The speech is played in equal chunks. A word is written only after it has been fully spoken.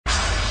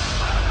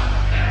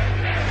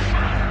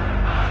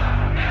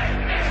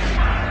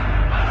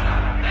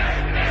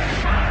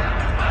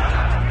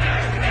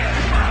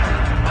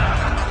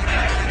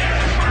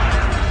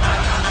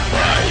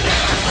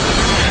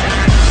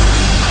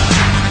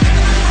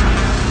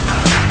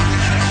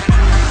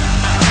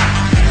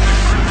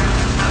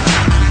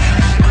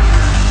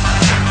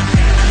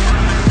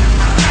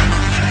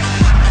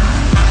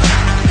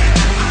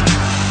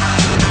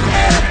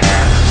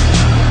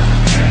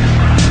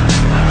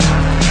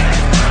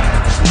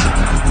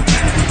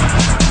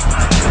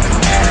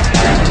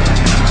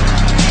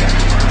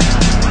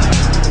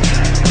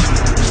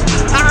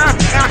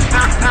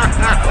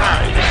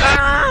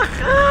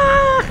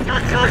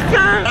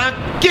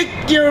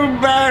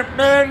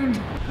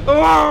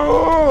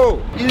Whoa!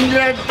 You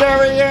get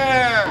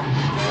derriere!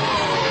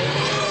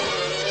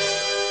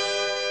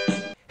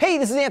 Hey,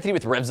 this is Anthony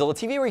with RevZilla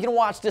TV, where you can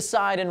watch,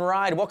 decide, and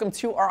ride. Welcome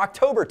to our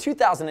October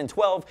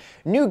 2012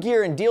 New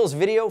Gear and Deals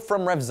video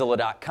from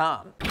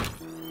RevZilla.com.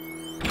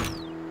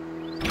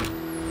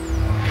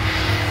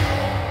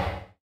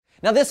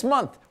 Now this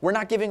month, we're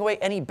not giving away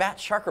any bat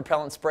shark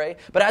repellent spray,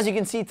 but as you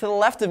can see to the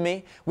left of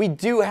me, we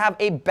do have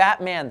a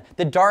Batman,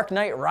 The Dark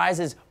Knight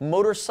Rises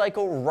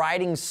motorcycle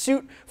riding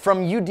suit from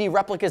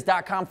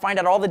udreplicas.com. Find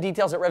out all the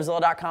details at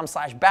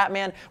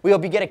RevZilla.com/Batman. We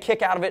hope you get a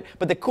kick out of it,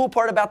 but the cool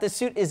part about this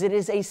suit is it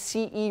is a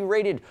CE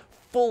rated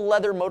full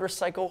leather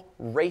motorcycle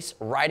race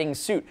riding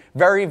suit.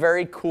 Very,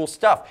 very cool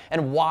stuff.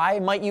 And why,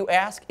 might you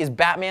ask, is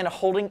Batman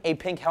holding a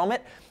pink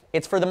helmet?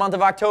 It's for the month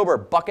of October,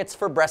 Buckets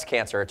for Breast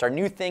Cancer. It's our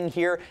new thing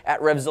here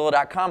at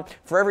RevZilla.com.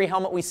 For every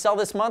helmet we sell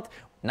this month,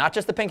 not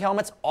just the pink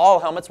helmets, all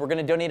helmets, we're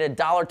gonna donate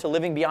 $1 to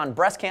Living Beyond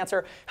Breast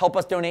Cancer. Help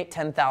us donate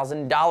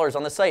 $10,000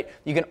 on the site.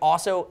 You can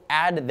also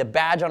add the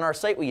badge on our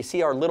site where you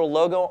see our little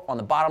logo on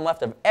the bottom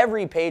left of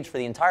every page for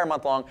the entire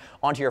month long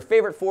onto your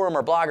favorite forum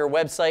or blog or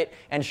website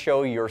and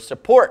show your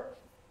support.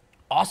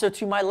 Also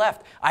to my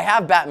left, I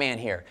have Batman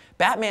here.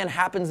 Batman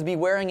happens to be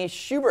wearing a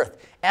Schubert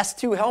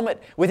S2 helmet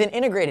with an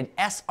integrated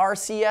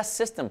SRCS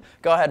system.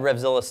 Go ahead,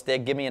 RevZilla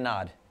Stig, give me a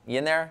nod. You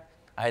in there?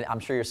 I'm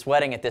sure you're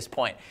sweating at this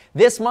point.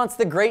 This month's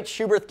the Great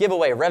Schubert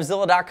Giveaway,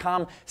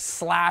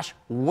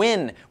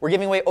 RevZilla.com/win. We're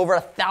giving away over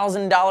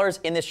 $1,000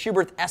 in this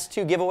Schubert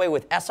S2 giveaway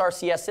with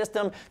SRCS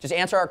system. Just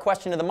answer our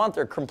question of the month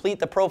or complete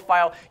the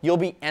profile. You'll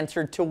be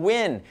entered to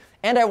win.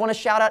 And I want to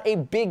shout out a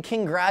big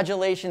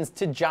congratulations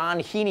to John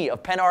Heaney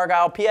of Penn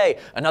Argyle, PA,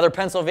 another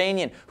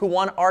Pennsylvanian, who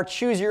won our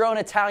Choose Your Own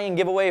Italian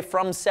giveaway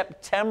from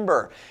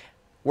September.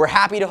 We're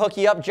happy to hook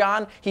you up,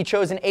 John. He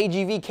chose an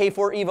AGV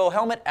K4 Evo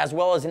helmet as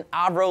well as an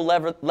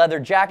Avro leather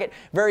jacket.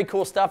 Very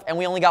cool stuff, and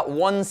we only got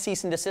one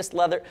cease and desist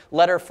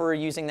letter for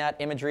using that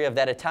imagery of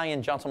that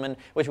Italian gentleman,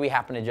 which we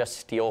happen to just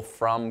steal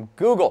from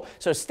Google.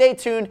 So stay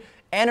tuned.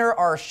 Enter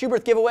our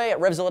Schubert giveaway at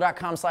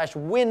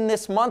RevZilla.com/win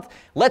this month.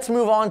 Let's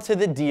move on to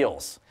the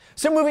deals.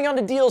 So moving on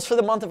to deals for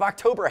the month of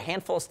October, a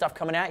handful of stuff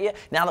coming at you.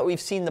 Now that we've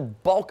seen the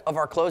bulk of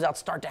our closeouts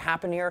start to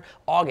happen here,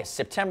 August,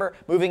 September,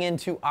 moving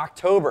into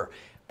October.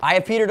 I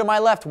have Peter to my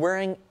left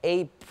wearing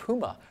a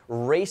Puma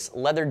race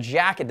leather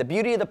jacket. The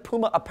beauty of the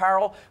Puma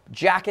apparel,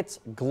 jackets,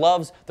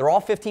 gloves, they're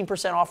all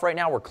 15% off right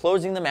now. We're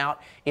closing them out,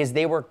 is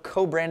they were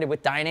co-branded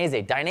with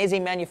Dainese.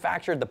 Dainese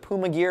manufactured the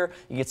Puma gear.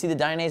 You can see the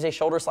Dainese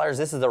shoulder sliders.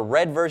 This is the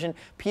red version.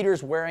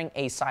 Peter's wearing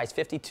a size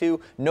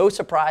 52. No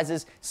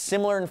surprises,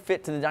 similar in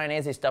fit to the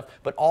Dainese stuff,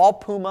 but all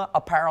Puma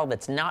apparel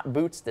that's not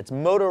boots, that's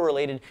moto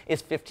related,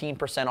 is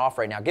 15% off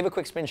right now. Give a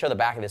quick spin, show the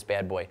back of this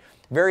bad boy.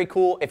 Very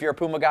cool. If you're a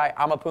Puma guy,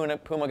 I'm a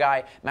Puma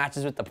guy.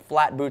 Matches with the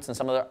flat boots and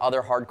some of the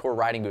other hardcore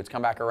riding boots.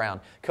 Come back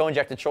around.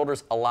 Co-injected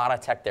shoulders, a lot of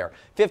tech there.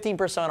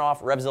 15%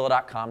 off,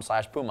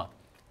 RevZilla.com/Puma.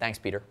 Thanks,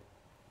 Peter.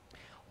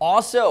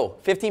 Also,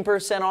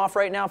 15% off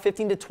right now,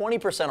 15 to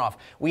 20% off.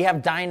 We have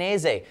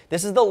Dainese.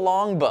 This is the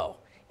Longbow.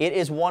 It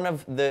is one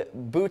of the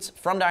boots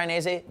from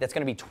Dainese that's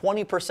going to be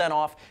 20%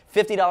 off,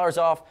 $50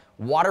 off,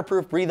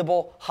 waterproof,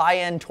 breathable,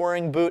 high-end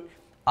touring boot.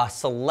 A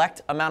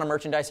select amount of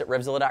merchandise at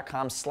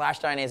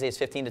RevZilla.com/Dainese is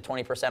 15 to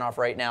 20% off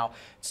right now.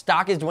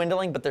 Stock is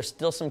dwindling, but there's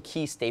still some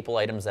key staple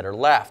items that are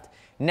left.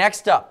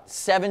 Next up,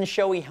 7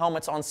 Shoei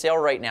helmets on sale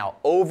right now,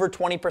 over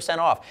 20%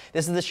 off.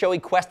 This is the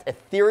Shoei Quest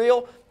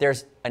Ethereal.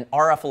 There's an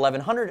RF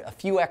 1100, a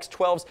few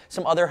X12s,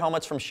 some other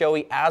helmets from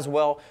Shoei as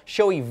well.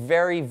 Shoei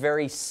very,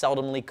 very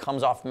seldomly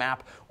comes off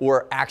map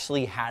or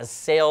actually has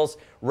sales.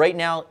 Right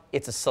now,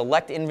 it's a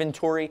select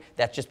inventory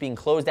that's just being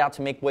closed out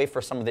to make way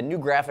for some of the new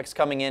graphics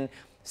coming in.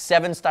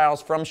 7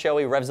 styles from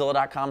Shoei,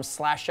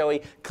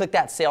 RevZilla.com/Shoei. Click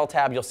that sale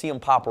tab. You'll see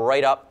them pop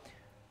right up.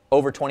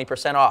 Over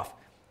 20% off.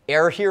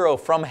 Air Hero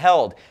from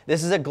Held.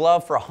 This is a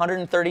glove for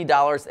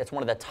 $130. It's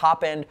one of the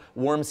top-end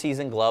warm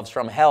season gloves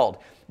from Held.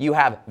 You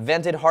have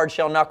vented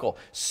hardshell knuckle,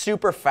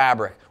 super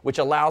fabric, which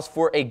allows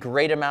for a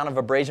great amount of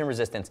abrasion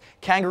resistance.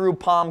 Kangaroo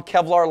palm,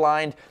 Kevlar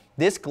lined.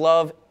 This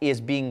glove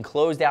is being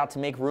closed out to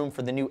make room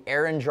for the new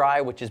Air and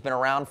Dry, which has been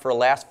around for the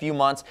last few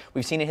months.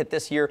 We've seen it hit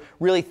this year.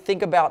 Really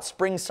think about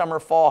spring, summer,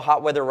 fall,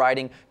 hot weather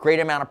riding. Great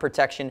amount of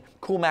protection.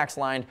 Cool Max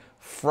lined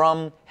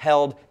from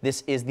Held.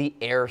 This is the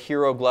Air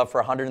Hero glove for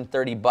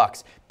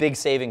 $130. Big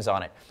savings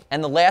on it.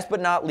 And the last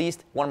but not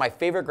least, one of my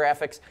favorite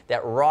graphics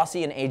that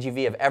Rossi and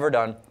AGV have ever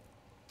done.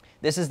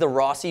 This is the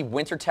Rossi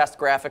winter test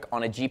graphic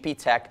on a GP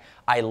Tech.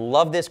 I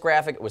love this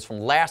graphic. It was from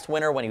last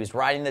winter when he was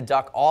riding the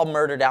Duck, all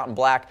murdered out in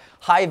black.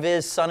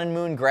 High-vis sun and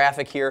moon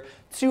graphic here.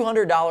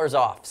 $200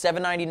 off,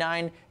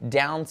 $799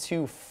 down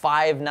to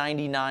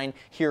 $599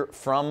 here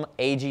from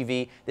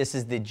AGV. This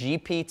is the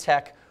GP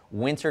Tech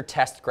winter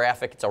test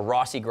graphic. It's a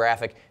Rossi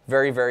graphic.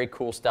 Very, very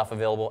cool stuff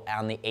available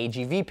on the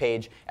AGV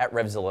page at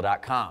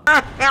RevZilla.com.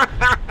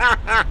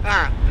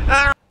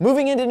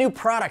 Moving into new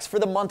products for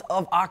the month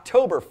of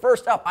October.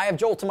 First up, I have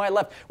Joel to my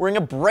left wearing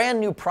a brand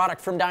new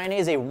product from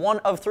Dainese, one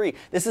of three.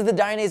 This is the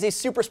Dainese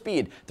Super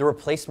Speed, the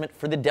replacement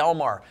for the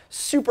Delmar.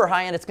 Super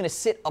high-end, it's going to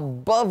sit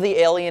above the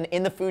Alien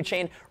in the food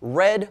chain.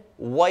 Red,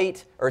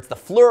 white, or it's the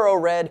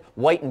fluoro red,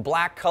 white and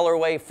black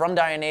colorway from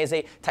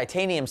Dainese.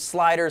 Titanium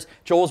sliders.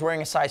 Joel's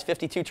wearing a size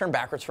 52. Turn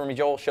backwards for me,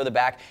 Joel. Show the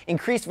back.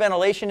 Increased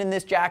ventilation in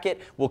this jacket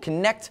will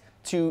connect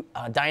to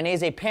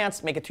Dainese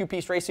pants, make a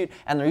two-piece race suit,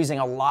 and they're using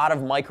a lot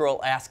of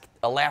micro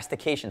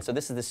elastication. So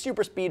this is the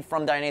Super Speed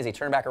from Dainese.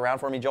 Turn back around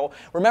for me, Joel.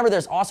 Remember,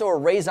 there's also a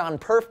Raison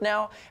Perf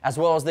now, as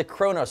well as the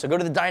Chrono. So go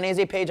to the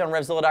Dainese page on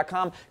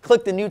RevZilla.com,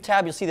 click the new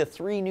tab. You'll see the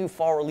 3 new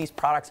fall release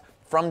products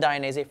from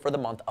Dainese for the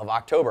month of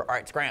October. All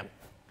right, scram.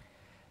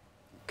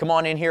 Come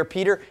on in here,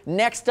 Peter.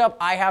 Next up,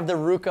 I have the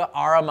Ruka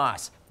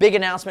Aramas. Big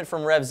announcement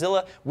from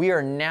RevZilla. We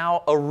are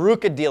now a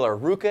Ruka dealer.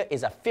 Ruka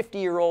is a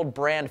 50-year-old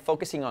brand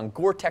focusing on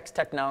Gore-Tex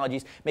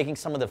technologies, making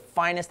some of the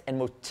finest and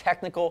most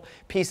technical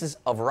pieces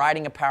of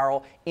riding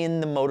apparel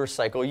in the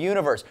motorcycle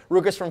universe.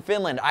 Ruka's from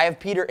Finland. I have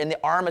Peter in the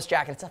Aramas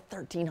jacket. It's a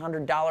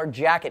 $1,300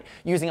 jacket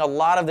using a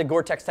lot of the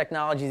Gore-Tex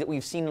technologies that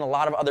we've seen in a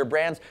lot of other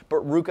brands,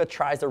 but Ruka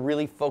tries to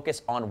really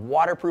focus on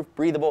waterproof,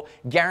 breathable,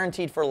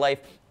 guaranteed for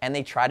life, and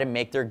they try to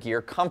make their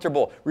gear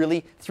comfortable.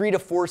 Really 3 to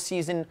 4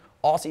 season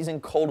all-season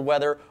cold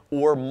weather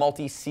or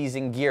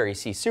multi-season gear. You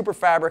see super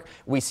fabric.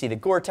 We see the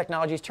Gore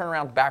technologies. Turn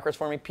around backwards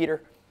for me,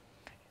 Peter.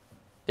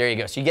 There you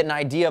go. So you get an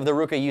idea of the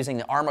Ruka using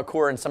the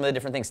Armacore and some of the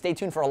different things. Stay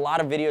tuned for a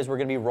lot of videos we're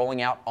going to be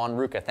rolling out on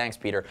Ruka. Thanks,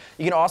 Peter.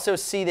 You can also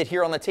see that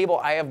here on the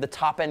table I have the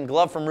top-end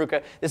glove from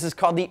Ruka. This is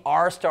called the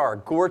R-Star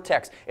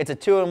Gore-Tex. It's a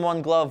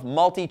 2-in-1 glove,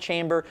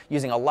 multi-chamber,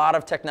 using a lot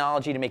of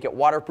technology to make it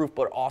waterproof,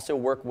 but also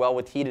work well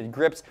with heated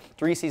grips.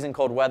 3-season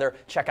cold weather.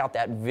 Check out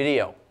that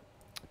video.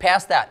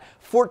 Past that,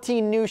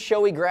 14 new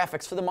showy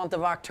graphics for the month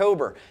of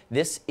October.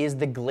 This is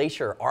the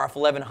Glacier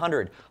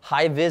RF1100,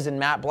 high vis and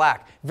matte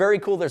black. Very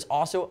cool. There's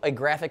also a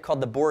graphic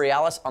called the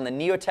Borealis on the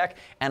Neotech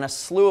and a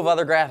slew of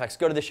other graphics.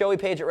 Go to the showy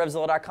page at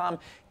RevZilla.com,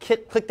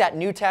 click that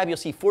new tab. You'll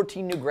see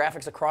 14 new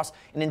graphics across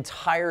an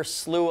entire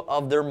slew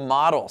of their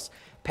models.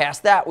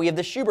 Past that, we have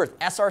the Schuberth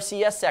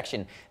SRCS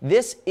section.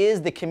 This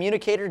is the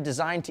communicator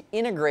designed to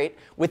integrate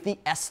with the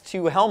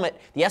S2 helmet.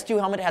 The S2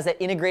 helmet has that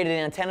integrated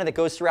antenna that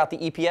goes throughout the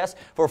EPS.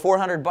 For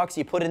 $400,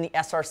 you put in the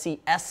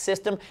SRCS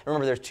system.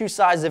 Remember, there's 2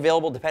 sizes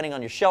available depending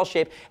on your shell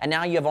shape, and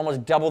now you have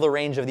almost double the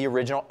range of the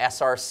original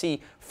SRC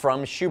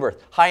from Schuberth.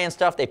 High-end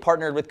stuff. They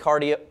partnered with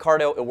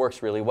Cardo. It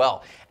works really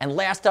well. And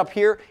last up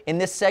here in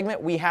this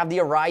segment, we have the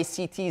Arai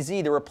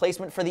CTZ, the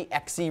replacement for the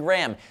XZ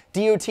Ram.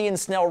 DOT and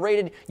Snell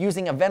rated,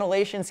 using a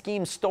ventilation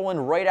scheme stolen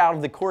right out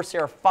of the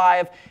Corsair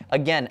 5.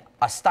 Again,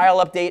 a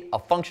style update, a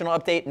functional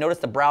update. Notice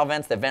the brow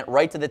vents that vent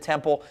right to the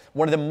temple.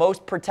 One of the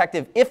most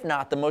protective, if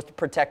not the most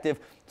protective,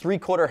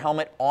 3/4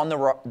 helmet on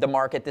the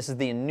market. This is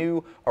the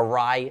new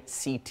Arai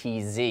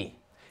CTZ.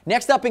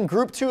 Next up in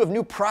Group 2 of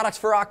new products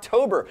for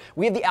October,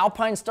 we have the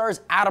Alpine Stars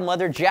Atom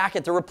Leather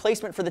Jacket, the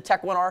replacement for the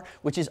Tech 1R,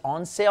 which is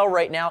on sale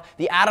right now.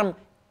 The Atom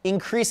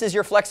increases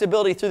your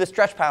flexibility through the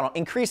stretch panel,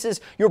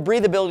 increases your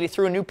breathability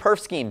through a new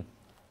perf scheme,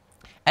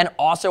 and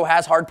also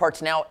has hard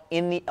parts now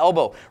in the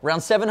elbow.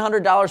 Around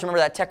 $700. Remember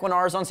that Tech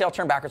 1R is on sale.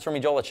 Turn backwards for me,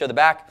 Joel. Let's show the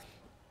back.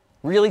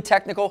 Really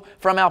technical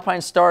from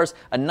Alpine Stars.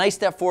 A nice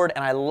step forward,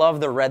 and I love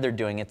the red they're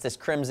doing. It's this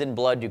crimson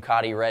blood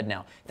Ducati red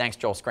now. Thanks,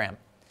 Joel. Scram.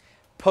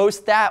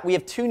 Post that, we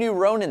have 2 new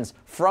Ronins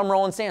from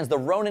Roland Sands. The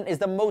Ronin is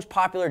the most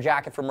popular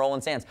jacket from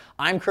Roland Sands.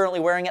 I'm currently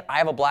wearing it. I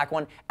have a black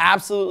one.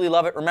 Absolutely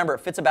love it. Remember, it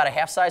fits about a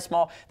half size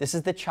small. This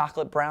is the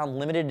chocolate brown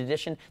limited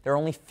edition. There are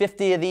only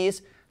 50 of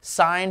these,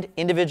 signed,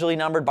 individually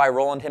numbered by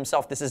Roland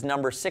himself. This is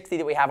number 60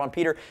 that we have on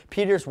Peter.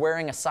 Peter's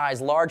wearing a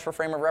size large for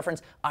frame of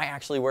reference. I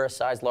actually wear a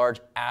size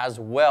large as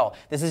well.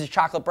 This is a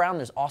chocolate brown.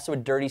 There's also a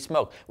dirty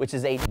smoke, which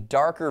is a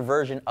darker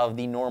version of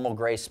the normal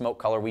gray smoke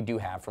color we do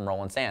have from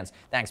Roland Sands.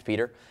 Thanks,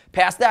 Peter.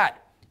 Past that,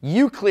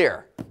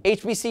 Uclear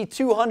HBC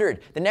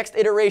 200, the next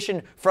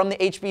iteration from the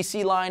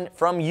HBC line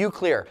from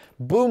Uclear.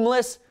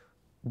 Boomless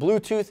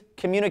Bluetooth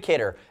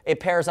communicator. It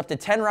pairs up to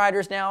 10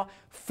 riders now,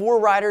 4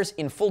 riders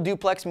in full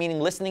duplex, meaning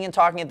listening and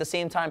talking at the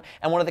same time.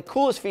 And one of the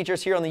coolest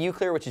features here on the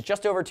Uclear, which is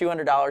just over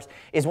 $200,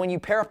 is when you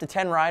pair up to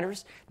 10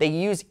 riders, they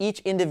use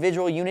each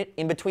individual unit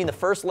in between the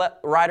first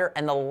rider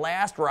and the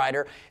last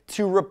rider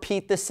to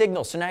repeat the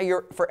signal. So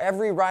now for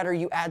every rider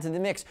you add to the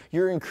mix,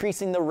 you're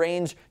increasing the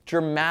range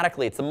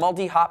dramatically. It's the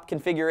multi-hop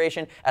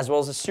configuration as well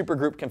as a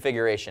supergroup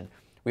configuration.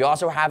 We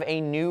also have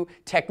a new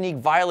Technique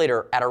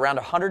Violator at around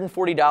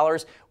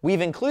 $140.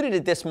 We've included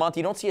it this month.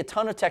 You don't see a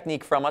ton of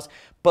Technique from us,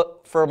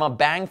 but from a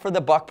bang for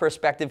the buck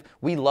perspective,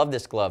 we love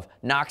this glove.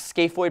 Knox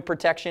scaphoid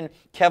protection,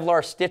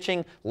 Kevlar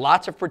stitching,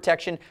 lots of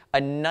protection,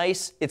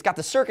 it's got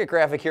the circuit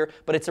graphic here,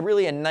 but it's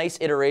really a nice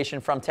iteration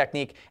from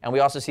Technique, and we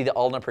also see the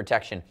ulna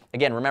protection.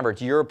 Again, remember,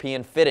 it's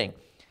European fitting.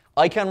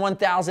 Icon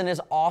 1000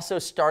 is also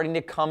starting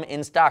to come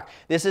in stock.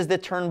 This is the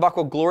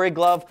Turnbuckle Glory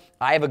Glove.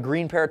 I have a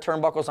green pair of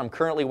turnbuckles I'm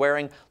currently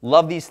wearing.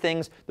 Love these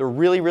things. They're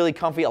really, really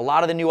comfy. A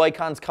lot of the new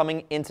icons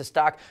coming into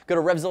stock. Go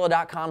to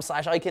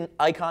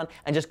RevZilla.com/icon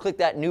and just click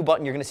that new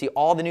button. You're going to see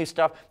all the new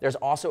stuff. There's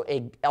also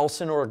a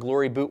Elsinore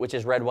Glory boot, which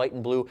is red, white,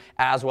 and blue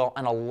as well.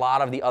 And a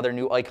lot of the other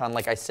new icon,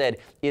 like I said,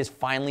 is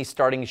finally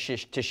starting to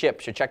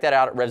ship. So check that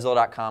out at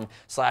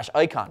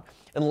RevZilla.com/icon.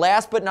 And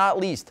last but not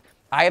least,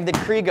 I have the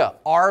Kriega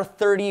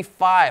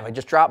R35. I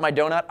just dropped my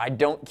donut. I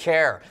don't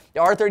care. The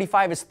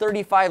R35 is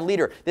 35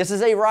 liter. This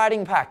is a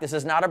riding pack. This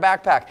is not a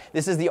backpack.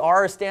 This is the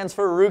R stands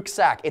for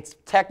rucksack. It's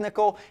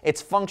technical. It's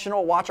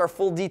functional. Watch our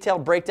full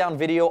detailed breakdown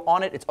video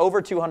on it. It's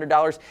over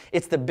 $200.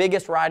 It's the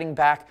biggest riding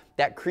pack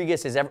that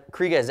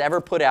Kriega has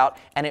ever put out,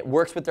 and it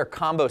works with their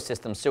combo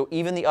system. So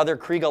even the other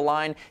Kriega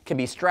line can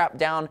be strapped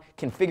down,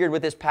 configured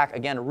with this pack.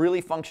 Again, really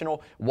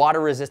functional,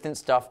 water-resistant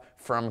stuff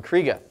from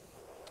Kriega.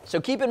 So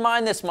keep in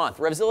mind this month,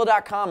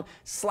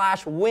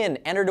 RevZilla.com/win.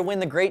 Enter to win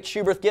the great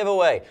Schuberth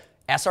giveaway.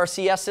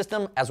 SRCS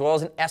system, as well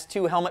as an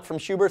S2 helmet from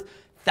Schuberth,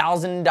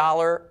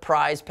 $1,000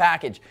 prize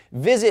package.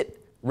 Visit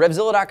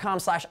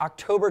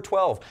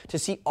RevZilla.com/October12 to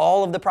see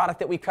all of the product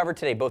that we've covered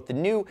today, both the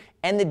new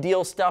and the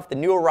deal stuff, the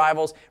new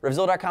arrivals.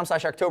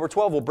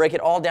 RevZilla.com/October12 will break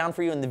it all down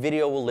for you, and the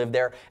video will live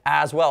there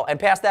as well. And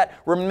past that,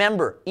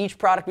 remember, each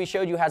product we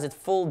showed you has its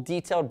full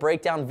detailed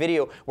breakdown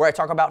video where I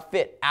talk about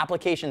fit,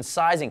 application,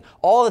 sizing,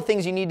 all the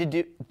things you need to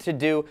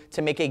do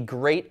to make a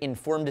great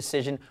informed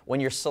decision when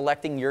you're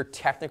selecting your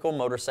technical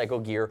motorcycle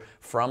gear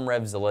from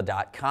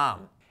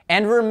RevZilla.com.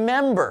 And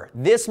remember,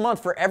 this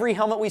month, for every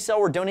helmet we sell,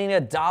 we're donating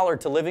 $1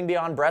 to Living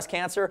Beyond Breast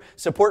Cancer.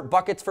 Support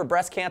Buckets for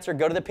Breast Cancer.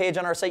 Go to the page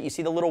on our site. You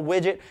see the little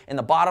widget in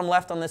the bottom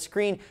left on the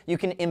screen. You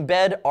can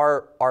embed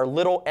our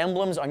little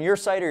emblems on your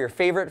site or your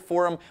favorite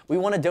forum. We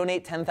want to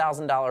donate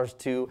 $10,000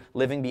 to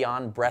Living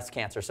Beyond Breast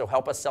Cancer. So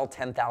help us sell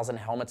 10,000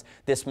 helmets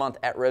this month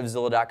at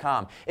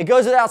RevZilla.com. It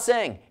goes without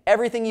saying,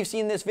 everything you've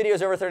seen in this video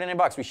is over 39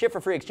 bucks. We ship for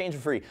free, exchange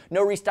for free.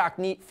 No restock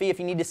fee if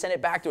you need to send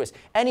it back to us.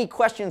 Any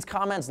questions,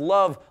 comments,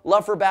 love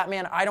for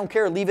Batman, I don't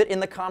care. Leave it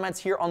in the comments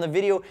here on the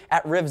video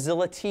at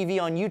RevZilla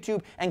TV on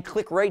YouTube, and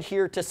click right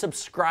here to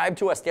subscribe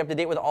to us. Stay up to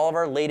date with all of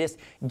our latest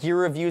gear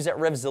reviews at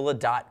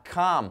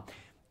RevZilla.com.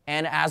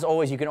 And as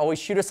always, you can always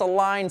shoot us a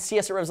line. See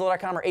us at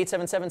RevZilla.com or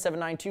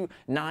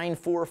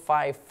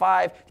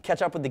 877-792-9455 to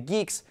catch up with the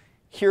geeks.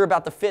 Hear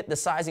about the fit, the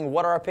sizing,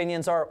 what our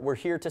opinions are. We're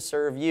here to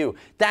serve you.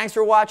 Thanks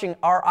for watching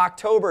our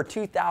October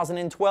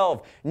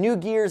 2012 New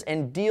Gears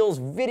and Deals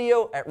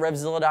video at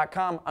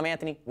RevZilla.com. I'm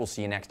Anthony. We'll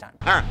see you next time.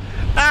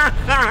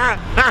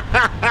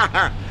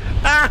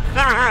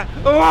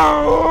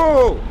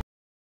 Oh!